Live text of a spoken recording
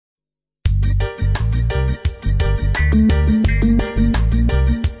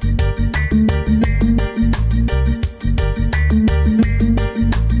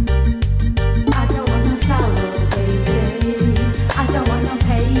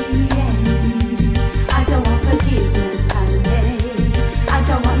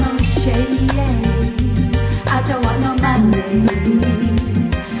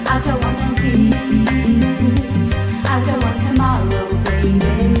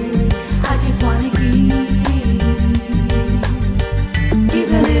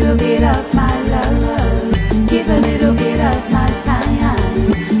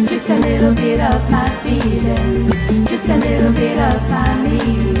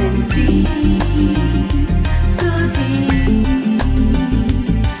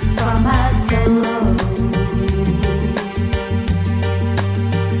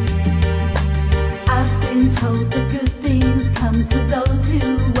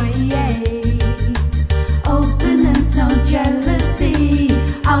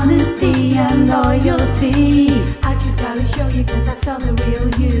loyalty. I just gotta show you cause I saw the real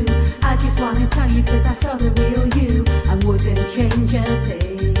you. I just wanna tell you cause I saw the real you. I wouldn't change a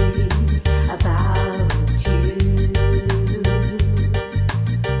thing about you.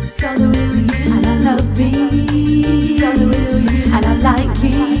 Saw the real you and I love it. Saw the real you and I like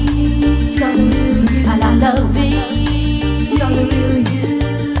it. Saw the real you and I love it. Saw the real you.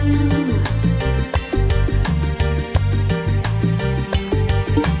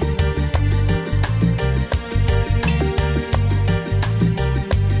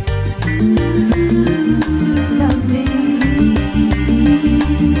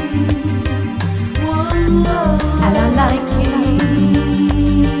 And I like it,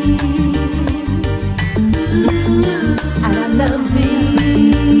 and I love it,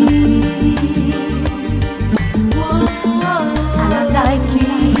 and I like it,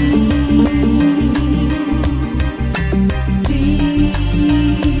 deep,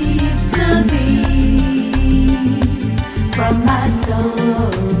 so deep from my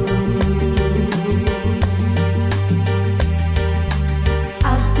soul.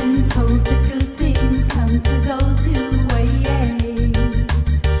 I've been told that good things come to those who wait.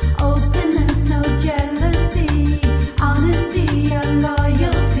 Openness, no jealousy, honesty and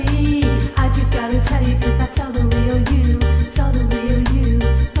loyalty. I just gotta tell you cause I saw the real you. Saw the real you,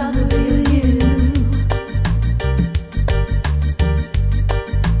 saw the real you.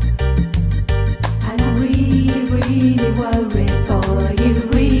 And I'm really, really worried for you.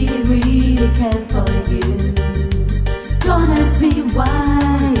 Really, really care for you. Don't ask me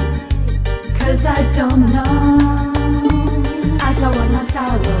why, cause I don't know. I don't want no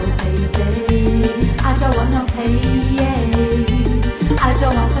sorrow, baby. I don't want no pain.